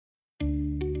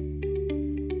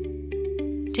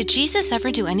Did Jesus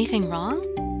ever do anything wrong?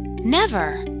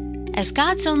 Never! As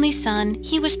God's only Son,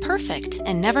 He was perfect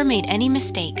and never made any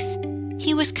mistakes.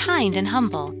 He was kind and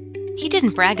humble. He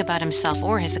didn't brag about Himself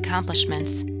or His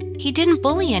accomplishments. He didn't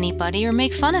bully anybody or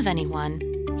make fun of anyone.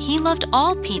 He loved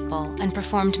all people and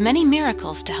performed many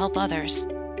miracles to help others.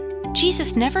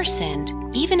 Jesus never sinned,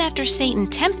 even after Satan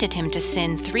tempted Him to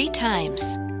sin 3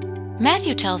 times.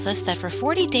 Matthew tells us that for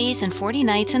 40 days and 40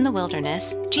 nights in the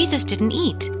wilderness, Jesus didn't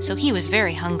eat, so He was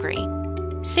very hungry.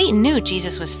 Satan knew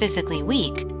Jesus was physically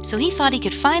weak, so he thought he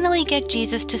could finally get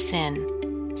Jesus to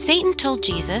sin. Satan told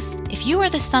Jesus, "If you are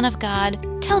the Son of God,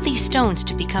 tell these stones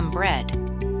to become bread."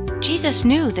 Jesus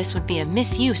knew this would be a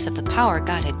misuse of the power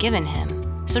God had given Him.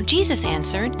 So Jesus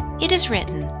answered, "It is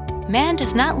written, man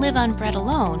does not live on bread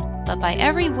alone, but by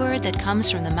every word that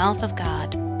comes from the mouth of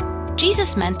God."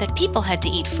 Jesus meant that people had to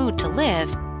eat food to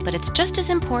live, but it's just as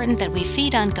important that we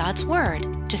feed on God's Word,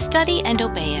 to study and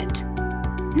obey it.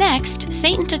 Next,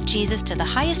 Satan took Jesus to the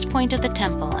highest point of the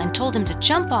temple and told him to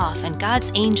jump off and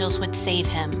God's angels would save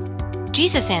him.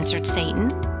 Jesus answered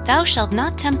Satan, "Thou shalt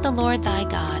not tempt the Lord thy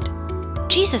God."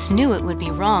 Jesus knew it would be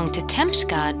wrong to tempt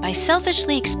God by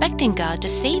selfishly expecting God to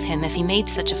save him if he made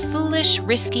such a foolish,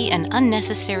 risky, and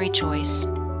unnecessary choice.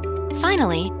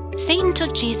 Finally, Satan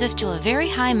took Jesus to a very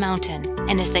high mountain,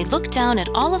 and as they looked down at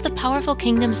all of the powerful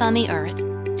kingdoms on the earth,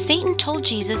 Satan told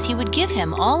Jesus he would give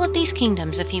him all of these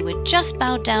kingdoms if he would just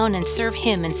bow down and serve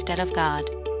him instead of God.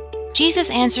 Jesus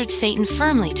answered Satan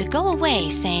firmly to go away,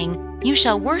 saying, "You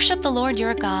shall worship the Lord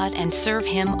your God and serve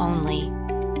Him only."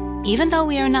 Even though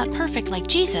we are not perfect like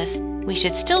Jesus, we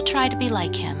should still try to be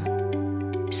like Him.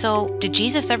 So, did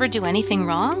Jesus ever do anything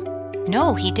wrong?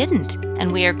 No, He didn't,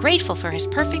 and we are grateful for His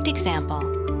perfect example.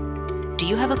 Do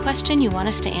you have a question you want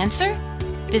us to answer?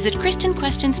 Visit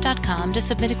ChristianQuestions.com to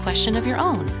submit a question of your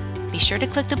own. Be sure to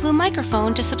click the blue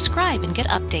microphone to subscribe and get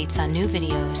updates on new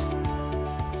videos.